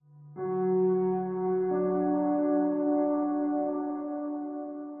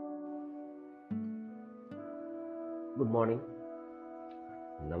morning.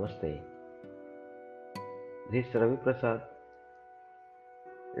 Namaste. This is Ravi Prasad,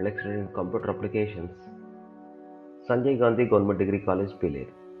 lecturer in computer applications, Sanjay Gandhi Government Degree College, Pillar.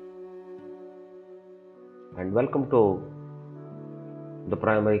 And welcome to the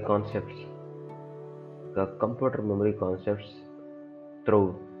primary concepts, the computer memory concepts through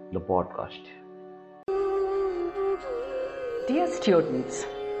the podcast. Dear students,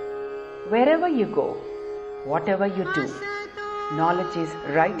 wherever you go, whatever you do, knowledge is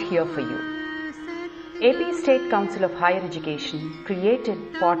right here for you. AP State Council of Higher Education created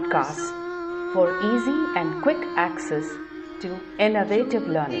podcasts for easy and quick access to innovative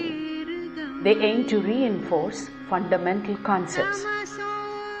learning. They aim to reinforce fundamental concepts.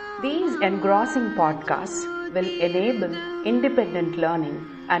 These engrossing podcasts will enable independent learning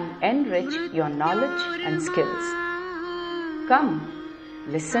and enrich your knowledge and skills. Come,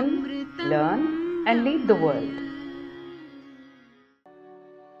 listen, learn, and lead the world.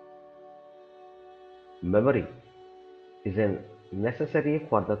 Memory is a necessary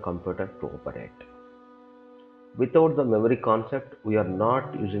for the computer to operate. Without the memory concept, we are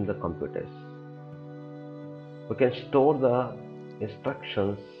not using the computers. We can store the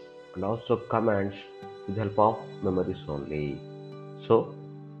instructions and also commands with the help of memories only. So,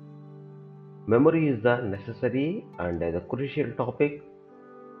 memory is the necessary and the crucial topic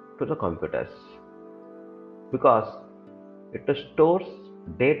to the computers because it stores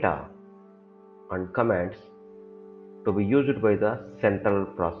data and commands to be used by the central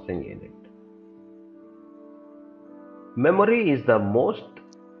processing unit. Memory is the most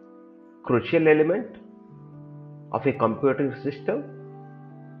crucial element of a computing system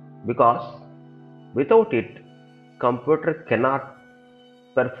because without it, computer cannot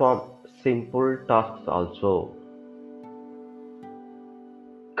perform simple tasks also.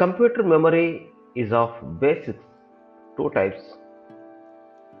 Computer memory is of basically two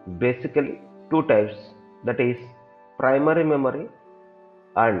types, that is primary memory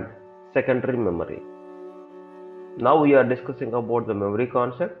and secondary memory. Now we are discussing about the memory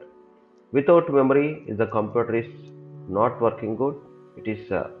concept. Without memory, the computer is not working good. It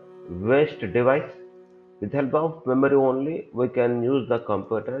is a waste device. With help of memory only, we can use the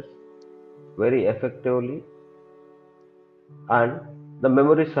computers very effectively. And the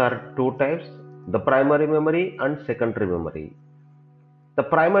memories are two types, the primary memory and secondary memory. The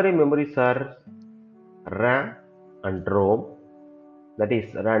primary memories are RAM and ROM, that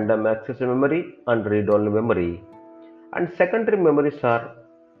is random access memory and read-only memory. And secondary memories are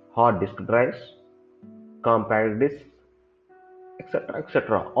hard disk drives, compact disks, etc.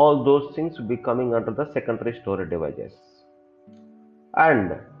 etc. All those things will be coming under the secondary storage devices.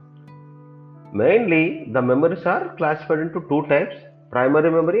 And mainly the memories are classified into two types,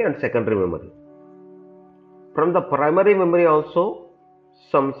 primary memory and secondary memory. From the primary memory also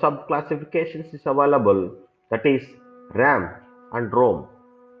some sub-classifications is available, that is RAM and ROM.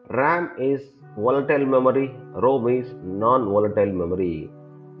 RAM is volatile memory, ROM is non-volatile memory.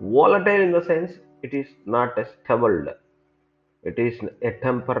 Volatile in the sense it is not stable, it is a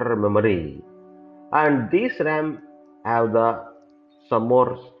temporary memory. And these RAM have the some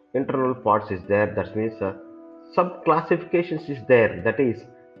more internal parts is there, that means sub-classifications is there, that is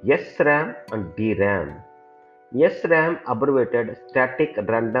SRAM and DRAM. SRAM abbreviated static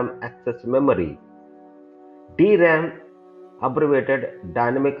random access memory. DRAM abbreviated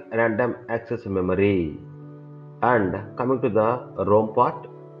dynamic random access memory. And coming to the ROM part,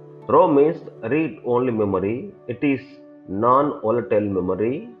 ROM means read only memory. It is non-volatile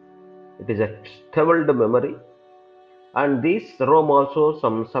memory. It is a stable memory. And this ROM also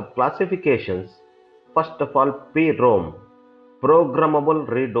some sub-classifications. First of all, PROM, programmable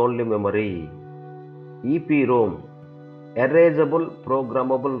read-only memory. EPROM, erasable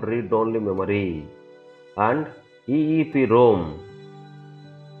programmable read-only memory. And EEPROM,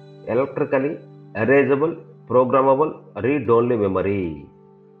 electrically erasable programmable read-only memory.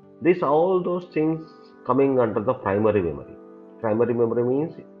 These all those things coming under the primary memory. Primary memory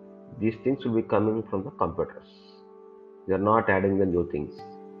means these things will be coming from the computers. They are not adding the new things.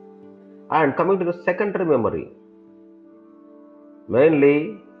 And coming to the secondary memory,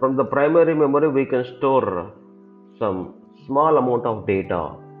 mainly from the primary memory we can store some small amount of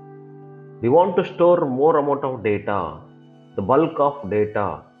data. We want to store more amount of data, the bulk of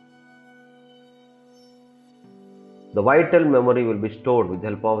data. The vital memory will be stored with the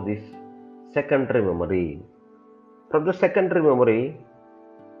help of this secondary memory. From the secondary memory,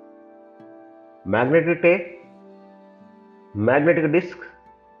 magnetic tape, magnetic disk,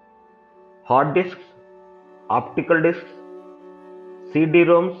 hard disks, optical disks,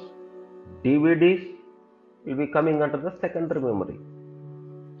 CD-ROMs, DVDs, will be coming under the secondary memory.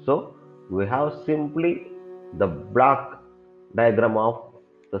 So we have simply the block diagram of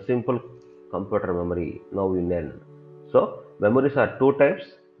the simple computer memory. Now we learn. So memories are two types: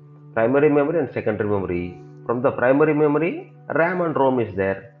 primary memory and secondary memory. From the primary memory, RAM and ROM is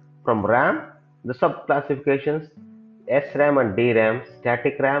there. From RAM, the sub classifications SRAM and DRAM,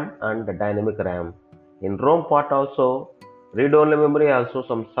 static RAM and dynamic RAM. In ROM part also, read-only memory also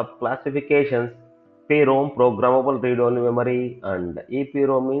some sub classifications: PROM, programmable read-only memory, and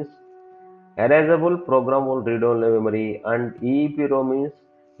EPROM means erasable programmable read-only memory, and EEPROM means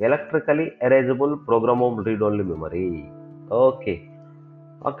electrically erasable programmable read-only memory. Okay,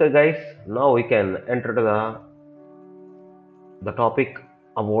 okay, guys. Now we can enter to the topic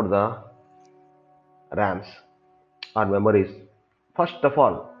about the RAMs or memories. First of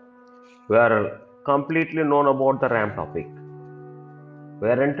all, we are completely known about the RAM topic. We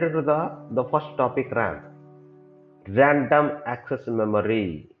are entering to the first topic: RAM. Random access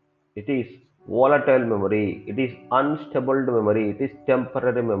memory. It is volatile memory. It is unstable memory. It is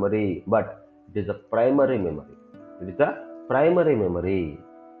temporary memory, but it is a primary memory. It is a primary memory.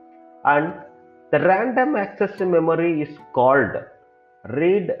 And the random access memory is called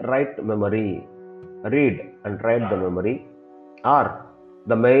read write memory. Read and write the memory, or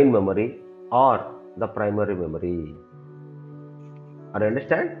the main memory, or the primary memory. I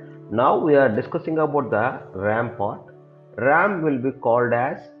understand. Now we are discussing about the RAM part. RAM will be called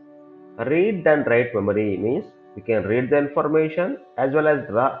as read and write memory, means we can read the information as well as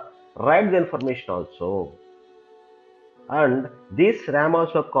write the information also. And this RAM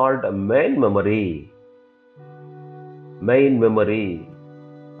also called main memory. Main memory,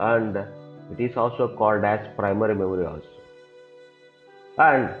 and it is also called as primary memory also.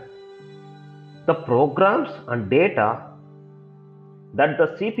 And the programs and data that the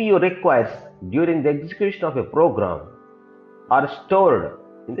CPU requires during the execution of a program are stored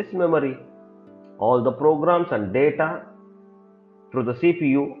in this memory. All the programs and data through the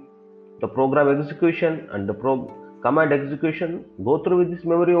CPU, the program execution and the command execution go through with this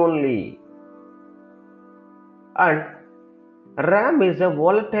memory only. And RAM is a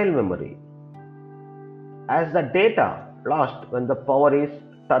volatile memory, as the data lost when the power is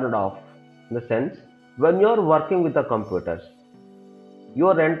turned off. In the sense, when you are working with the computers, you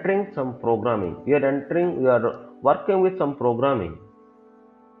are entering some programming, you are working with some programming,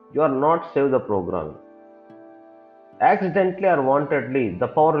 you are not save the program. Accidentally or wantedly, the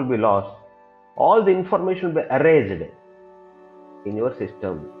power will be lost. All the information will be erased in your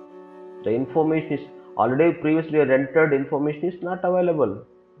system. The information is already previously entered information is not available.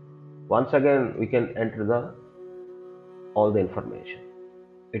 Once again, we can enter all the information.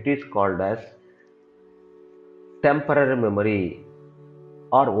 It is called as temporary memory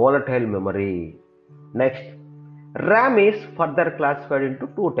or volatile memory. Next, RAM is further classified into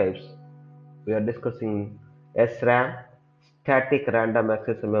two types. We are discussing SRAM, static random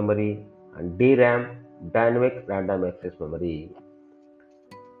access memory, and DRAM, dynamic random access memory.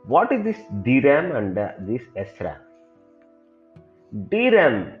 What is this DRAM and this SRAM?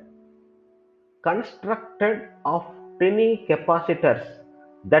 DRAM constructed of tiny capacitors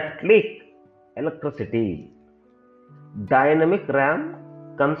that leak electricity. Dynamic RAM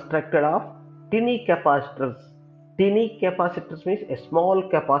constructed of tiny capacitors. Tiny capacitors means a small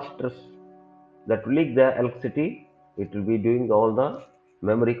capacitors that will leak the electricity. It will be doing all the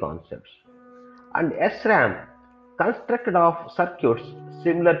memory concepts. And SRAM constructed of circuits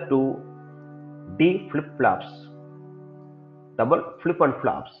similar to D flip-flops, double flip and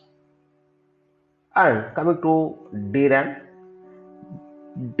flops. And coming to DRAM,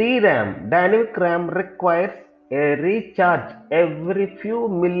 DRAM, dynamic RAM, requires a recharge every few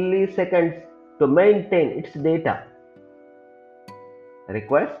milliseconds to maintain its data.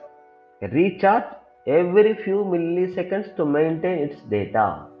 Requires a recharge every few milliseconds to maintain its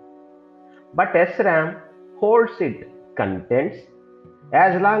data. But SRAM holds its contents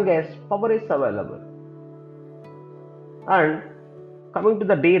as long as power is available. And coming to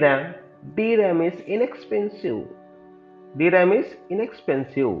the DRAM, DRAM is inexpensive. DRAM is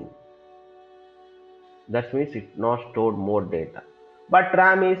inexpensive. That means it not stored more data. But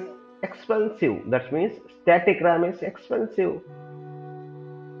RAM is expensive. That means static RAM is expensive.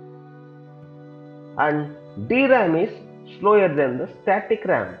 And DRAM is slower than the static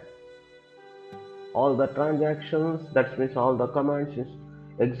RAM. All the transactions, that means all the commands is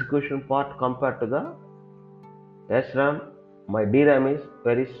execution part compared to the SRAM, my DRAM is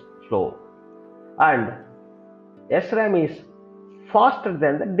very slow. And SRAM is faster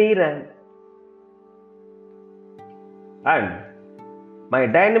than the DRAM. And My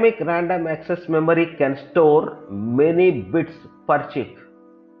dynamic random access memory can store many bits per chip,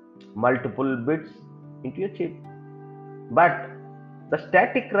 multiple bits into a chip. But the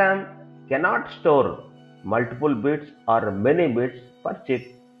static RAM cannot store multiple bits or many bits per chip.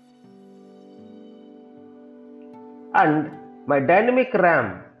 And my dynamic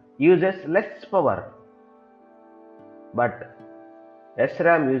RAM uses less power, but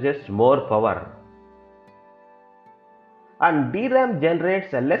SRAM uses more power. And DRAM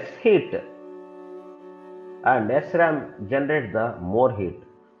generates less heat, and SRAM generates the more heat.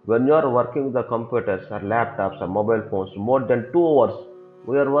 When you are working with the computers or laptops or mobile phones more than 2 hours,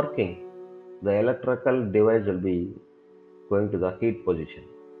 we are working, the electrical device will be going to the heat position.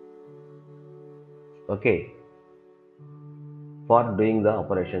 Okay, for doing the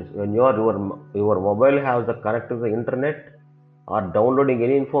operations. When your mobile has the connect to the internet or downloading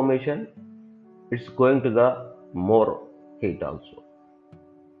any information, it's going to the more heat also.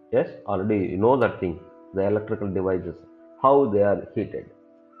 Yes, already you know that thing, the electrical devices, how they are heated.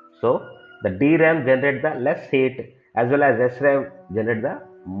 So the DRAM generate the less heat as well as SRAM generate the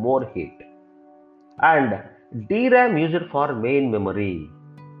more heat. And DRAM used for main memory.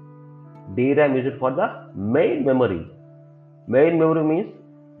 DRAM used for the main memory. Main memory means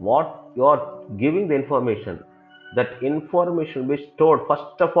what you are giving the information. That information will be stored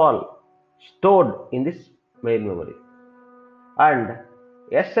first of all, stored in this main memory. And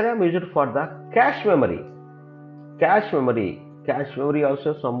SRAM used for the cache memory. Cache memory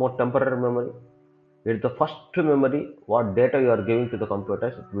also somewhat temporary memory. It's the first memory what data you are giving to the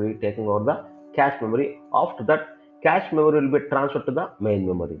computers. It will be taking over the cache memory. After that, cache memory will be transferred to the main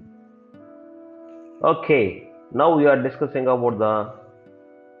memory. Okay, now we are discussing about the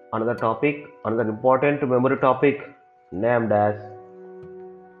another topic, another important memory topic named as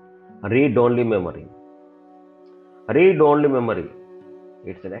read-only memory. Read-only memory.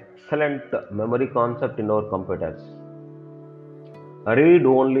 It's an excellent memory concept in our computers.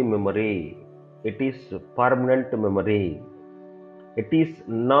 Read-only memory. It is permanent memory. It is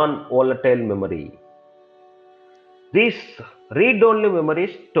non-volatile memory. This read-only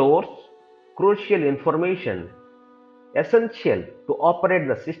memory stores crucial information essential to operate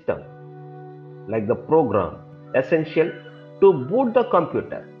the system, like the program, essential to boot the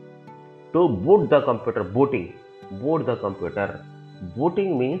computer. To boot the computer, booting. Boot the computer.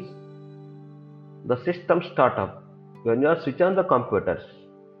 Booting means the system startup. When you are switch on the computers,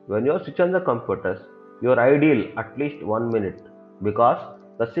 you are ideal at least 1 minute because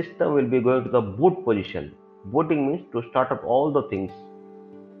the system will be going to the boot position. Booting means to start up all the things.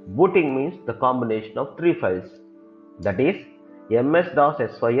 Booting means the combination of 3 files, that is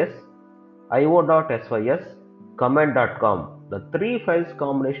ms.sys, io.sys, command.com. The 3 files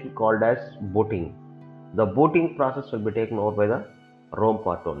combination called as booting. The booting process will be taken over by the ROM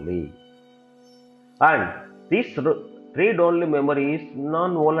part only. And this read-only memory is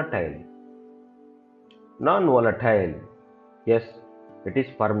non-volatile. Non-volatile. Yes, it is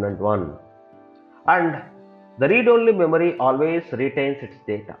permanent one. And the read-only memory always retains its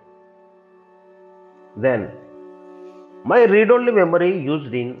data. Then, my read-only memory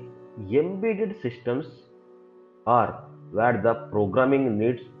used in embedded systems or where the programming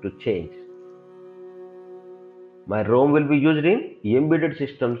needs to change. My ROM will be used in embedded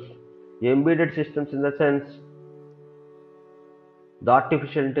systems. Embedded systems in the sense the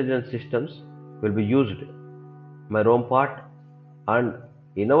artificial intelligence systems will be used. My ROM part, and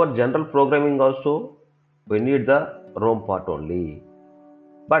in our general programming also we need the ROM part only.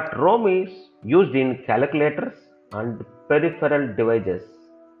 But ROM is used in calculators and peripheral devices.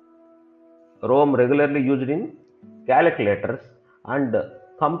 ROM regularly used in calculators and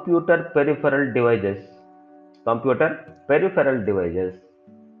computer peripheral devices.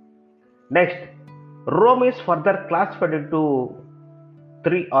 Next, ROM is further classified into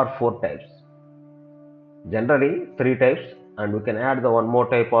 3 or 4 types. Generally 3 types, and we can add the one more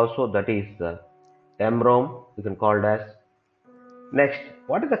type also, that is MROM, we can call it as. Next,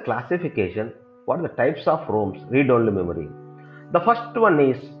 what is the classification? What are the types of ROMs, read-only memory? The first one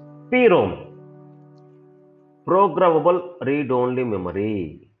is PROM, programmable read-only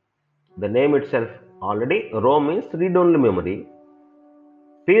memory. The name itself already, ROM means read-only memory.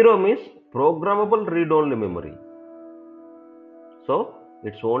 PROM means programmable read-only memory. So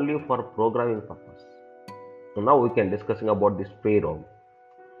it's only for programming purpose. So now we can discussing about this PROM.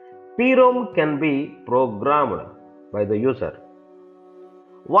 PROM can be programmed by the user.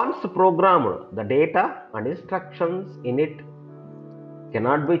 Once programmed, the data and instructions in it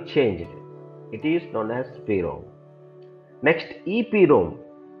cannot be changed. It is known as PROM. Next, EPROM,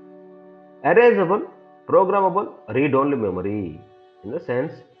 erasable programmable read-only memory. In the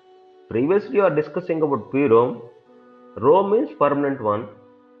sense, previously you are discussing about PROM. ROM means permanent one,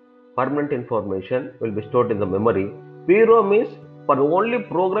 permanent information will be stored in the memory. PROM means for only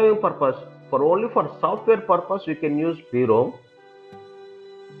programming purpose, for only for software purpose we can use PROM.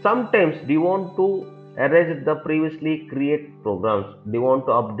 Sometimes do you want to erase the previously created programs? Do you want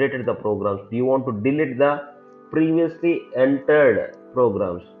to update the programs? Do you want to delete the previously entered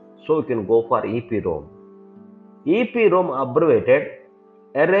programs? So you can go for EPROM. EPROM abbreviated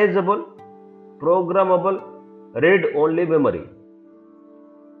erasable, programmable, read-only memory.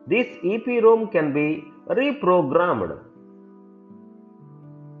 This EPROM can be reprogrammed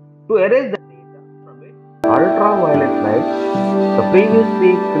to erase the data from its ultraviolet light. The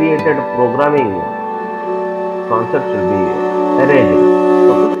previously created programming concepts will be erased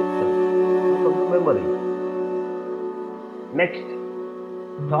from the system, from the memory. Next,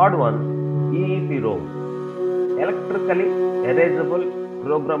 third one, EEPROM, electrically erasable,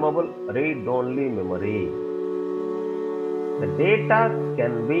 programmable, read-only memory. The data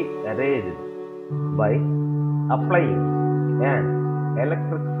can be erased by applying an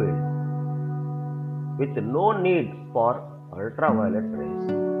electric field with no need for ultraviolet rays.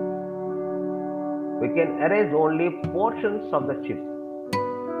 We can erase only portions of the chip.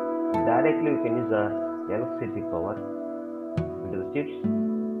 Directly we can use the electricity power into the chips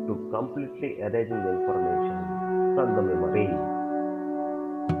to completely erasing the information from the memory.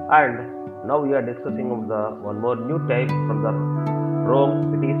 And now we are discussing of the one more new type from the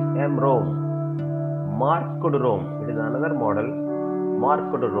ROM. It is MROM, marked ROM. It is another model,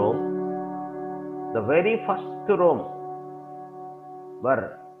 marked ROM. The very first ROM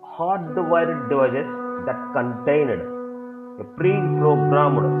were hardwired devices that contained a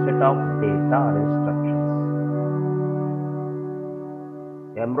pre-programmed set of data or instructions.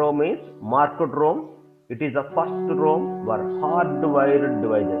 MROM means marked ROM. It is the first ROM were hardwired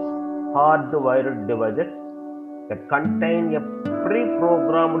devices that contain a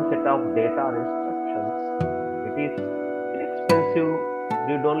pre-programmed set of data or instructions. It is inexpensive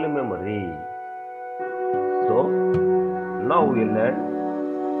read-only memory. So now we learn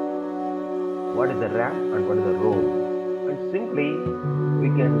what is the RAM and what is the ROM, and simply we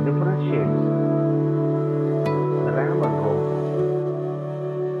can differentiate the RAM and ROM.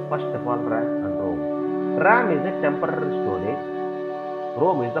 First of all, RAM and ROM. RAM is a temporary storage,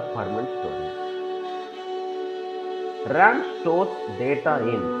 ROM is the permanent storage. RAM stores data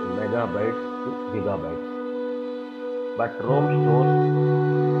in megabytes to gigabytes, but ROM stores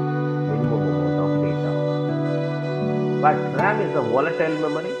minimum amount of data. But RAM is a volatile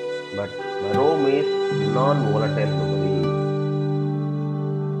memory, but ROM is non-volatile memory.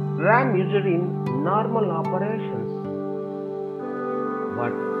 RAM used in normal operations,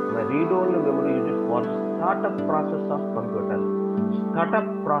 but my read-only memory used for startup process of computer. Startup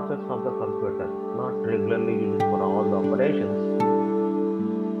process of the computer, not regularly used for all the operations.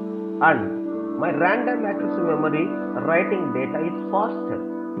 And my random access memory writing data is faster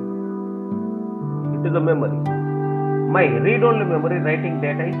into the memory. My read-only memory writing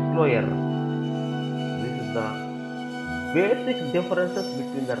data is slower. This is the basic differences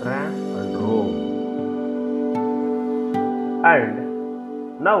between the RAM and ROM. And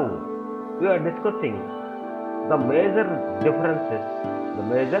now we are discussing the major differences,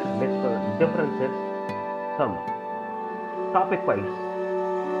 some topic-wise.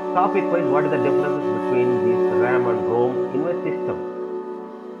 Topic-wise, what is the differences between this RAM and ROM in a system?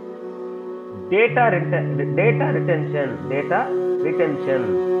 Data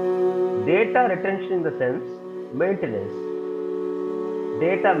retention in the sense maintenance.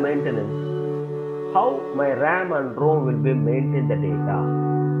 Data maintenance. How my RAM and ROM will be maintain the data.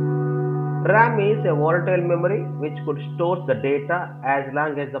 RAM is a volatile memory which could store the data as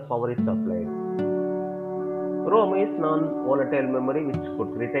long as the power is supplied. ROM is non-volatile memory which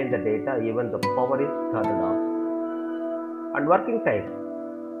could retain the data even the power is turned off. And working time.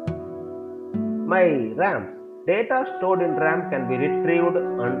 My RAM. Data stored in RAM can be retrieved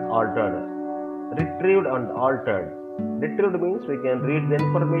and altered. Retrieved means we can read the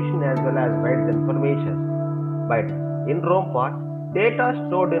information as well as write the information. But in ROM part, data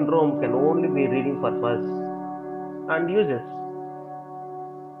stored in ROM can only be reading purpose and uses.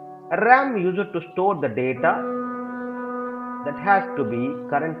 RAM used to store the data that has to be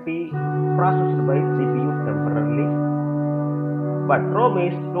currently processed by CPU temporarily. But ROM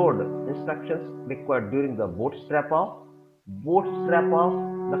is stored instructions required during the bootstrap of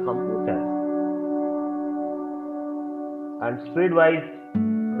the computer. And speed-wise,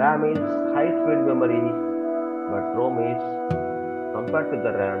 RAM is high-speed memory, but ROM is, compared to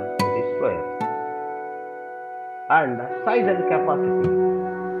the RAM, it is slower. and size and capacity.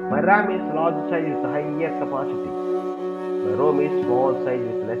 My RAM is large size with higher capacity. My ROM is small size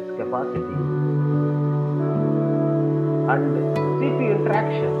with less capacity. And CPU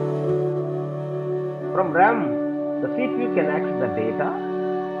interaction. From RAM, the CPU can access the data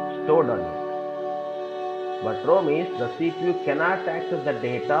stored on it. But ROM is the CPU cannot access the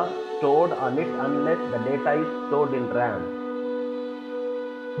data stored on it unless the data is stored in RAM.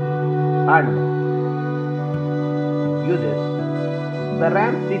 And uses the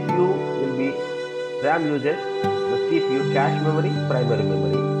RAM CPU will be RAM uses the CPU cache memory, primary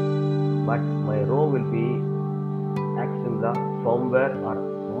memory, but my ROM will be accessing the firmware or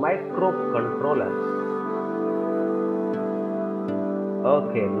microcontrollers.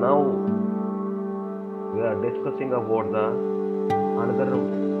 Okay, now we are discussing about the another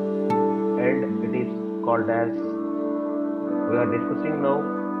end. It is called as we are discussing now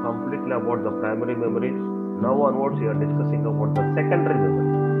completely about the primary memories. Now onwards we are discussing about the secondary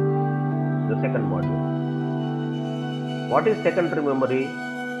memory, the second module. What is secondary memory?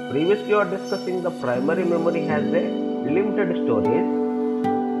 Previously we are discussing the primary memory has a limited storage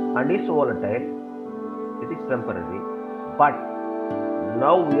and is volatile. It is temporary. But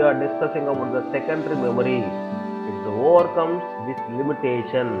now we are discussing about the secondary memory. It overcomes this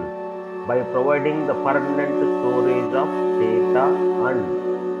limitation by providing the permanent storage of data and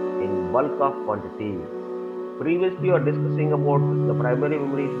in bulk of quantity. Previously, we are discussing about the primary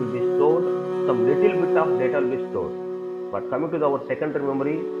memories will be stored, some little bit of data will be stored. But coming to our secondary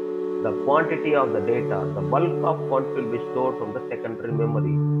memory, the quantity of the data, the bulk of quantity will be stored from the secondary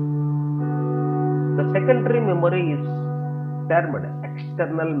memory. The secondary memory is termed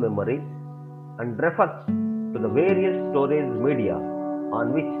external memory and refers to the various storage media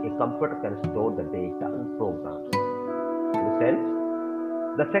on which a computer can store the data and programs. In a sense,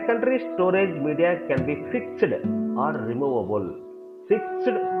 the secondary storage media can be fixed or removable. Fixed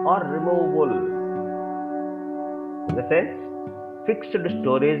or removable. In the sense, fixed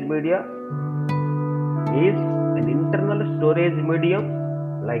storage media is an internal storage medium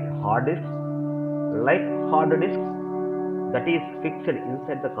like hard disks that is fixed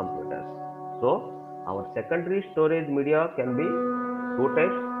inside the computers. So, our secondary storage media can be two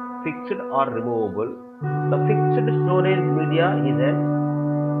types, fixed or removable. The fixed storage media is an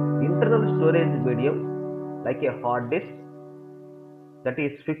internal storage medium like a hard disk that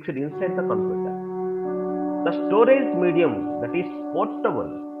is fixed inside the computer. The storage medium that is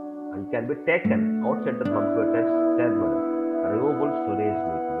portable and can be taken outside the computer's terminal, removable storage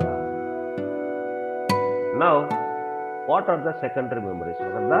media. Now, what are the secondary memories?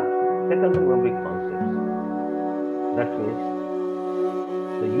 What are the secondary memory concepts? That means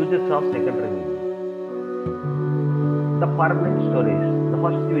the uses of secondary memory. The permanent storage. The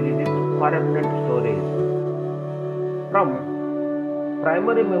first use is permanent storage. From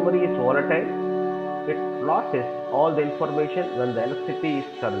primary memory is volatile. It loses all the information when the electricity is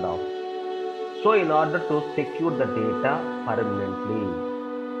turned off. So, in order to secure the data permanently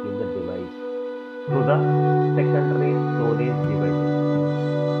in the device through the secondary storage devices.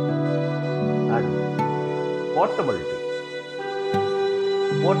 And portability.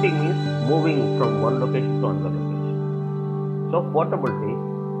 Porting means moving from one location to another location. So, portability,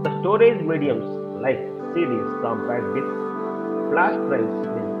 the storage mediums like CDs, compact discs, flash drives,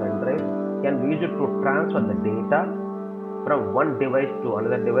 pen drives can be used to transfer the data from one device to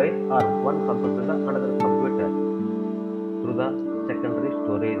another device or one computer to another computer through the secondary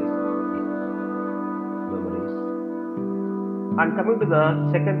storage memories. And coming to the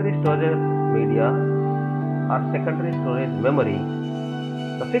secondary storage media or secondary storage memory,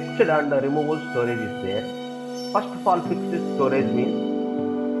 the fixed and the removable storage is there. First of all, fixed storage means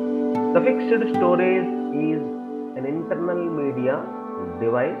the fixed storage is an internal media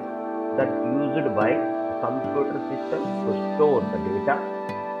device that used by the computer system to store the data,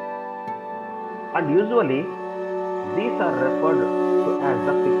 and usually these are referred to as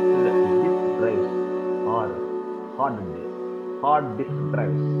the fixed disk drives or hard disk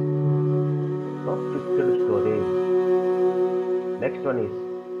drives. So, fixed storage. Next one is,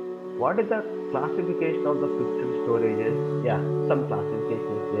 what is the classification of the fixed storages? Yeah, some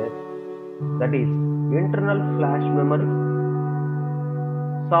classification is there. That is internal flash memory,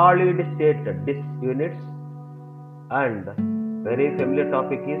 solid state disk units, and very familiar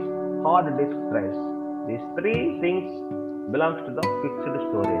topic is hard disk drives. These three things belongs to the fixed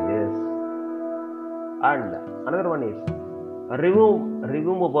storages. And another one is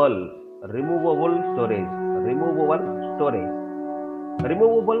removable storage.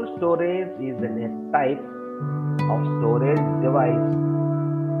 Removable storage is a type of storage device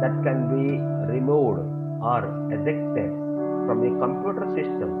that can be removed are ejected from a computer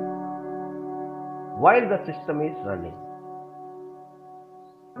system while the system is running.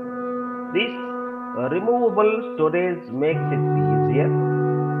 This removable storage makes it easier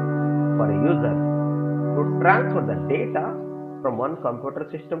for a user to transfer the data from one computer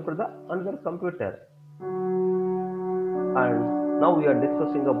system to the another computer. And now we are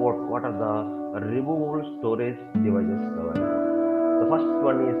discussing about what are the removable storage devices available. The first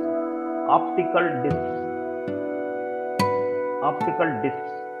one is optical discs. Optical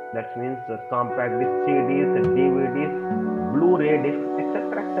discs, that means compact disc, CDs, DVDs, Blu-ray discs,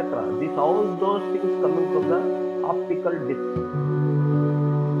 etc., etc. These all those things coming from the optical discs.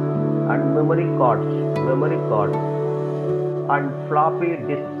 And memory cards, and floppy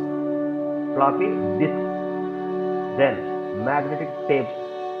disks. Then magnetic tapes.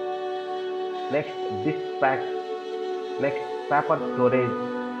 Next disk packs. Next paper storage.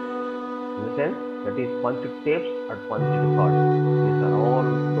 In the sense that is punched tapes or punched cards. These are all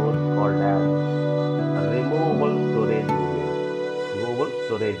those called as removable storage medium. Removable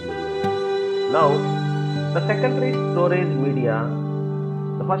storage medium. Now, the secondary storage media.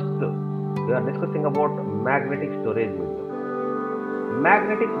 The first we are discussing about magnetic storage medium.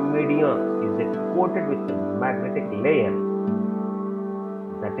 Magnetic medium is coated with a magnetic layer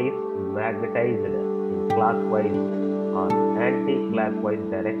that is magnetized in clockwise or anti-clockwise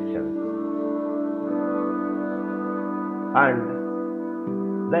directions. And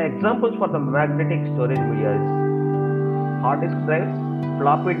the examples for the magnetic storage media is hard disk drives,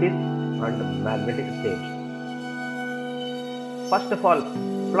 floppy disks, and magnetic tapes. First of all,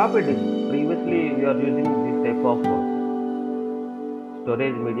 floppy disk. Previously, we are using this type of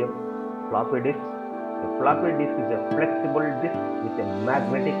storage medium, floppy disk. A floppy disk is a flexible disk with a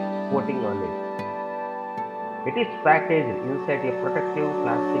magnetic coating on it. It is packaged inside a protective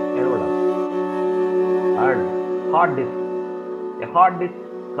plastic envelope. And hard disk. A hard disk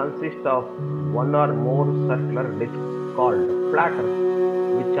consists of one or more circular disks called platters,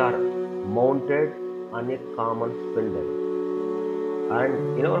 which are mounted on a common spindle. And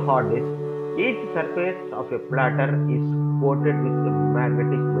in our hard disk, each surface of a platter is coated with a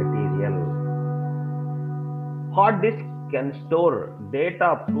magnetic material. Hard disk can store data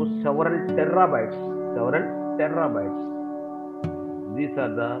up to several terabytes. These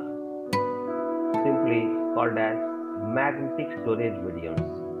are the simply called as magnetic storage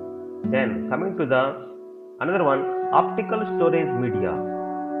mediums. Then coming to the another one, optical storage media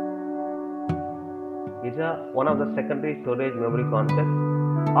is one of the secondary storage memory concepts.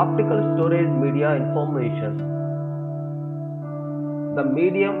 Optical storage media information. The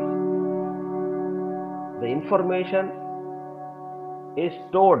medium, the information is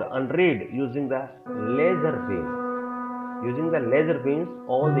stored and read using the laser beam. Using the laser beams,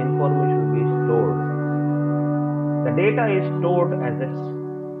 all the information will be stored. The data is stored as a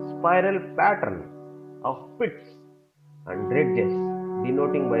spiral pattern of pits and ridges,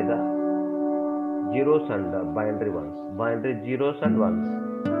 denoting by the zeros and binary ones. Binary zeros and ones.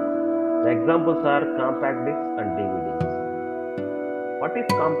 The examples are compact disc and DVDs. What is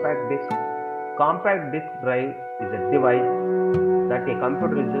compact disc? Compact disc drive is a device that a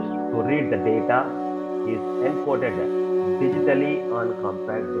computer uses to read the data is encoded digitally on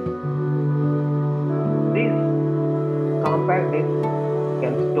compact disc. These compact discs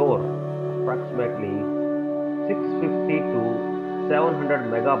can store approximately 650 to 700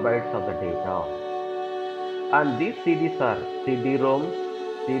 megabytes of the data. And these CDs are CD-ROMs,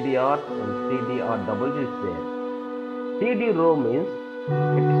 CDRs and CDRW is there. CD-ROM means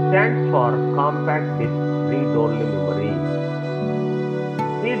it stands for compact disc read-only memory.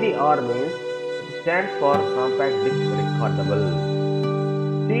 CDR means it stands for compact disc recordable.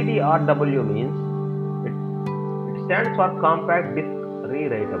 CDRW means it stands for compact disc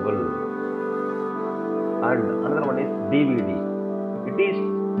rewritable. And another one is DVD. It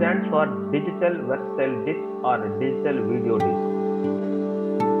stands for digital versatile disc or digital video disc.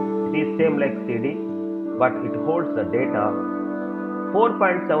 It is same like CD, but it holds the data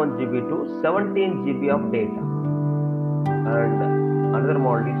 4.7 GB to 17 GB of data. And another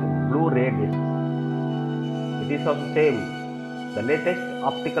model is Blu-ray disc. It is also same, the latest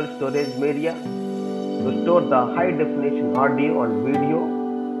optical storage media to store the high definition audio and video.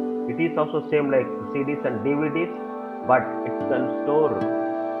 It is also same like CDs and DVDs, but it can store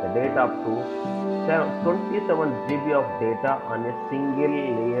the data up to 27 GB of data on a single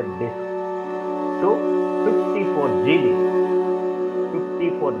layer disk to 54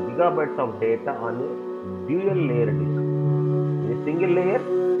 gigabytes of data on a dual layer disk. In a single layer,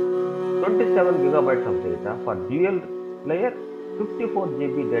 27 gigabytes of data. For dual layer, 54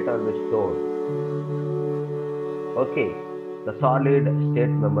 GB data will be stored. Okay, the solid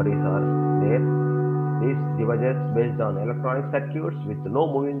state memories are there. These devices based on electronic circuits with no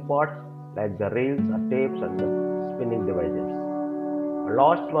moving parts like the rails or tapes and the spinning devices.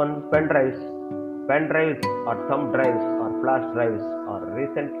 Last one, pen drives. Pen drives or thumb drives or flash drives are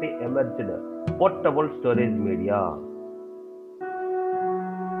recently emerged portable storage media.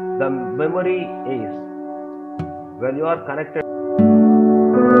 The memory is when you are connected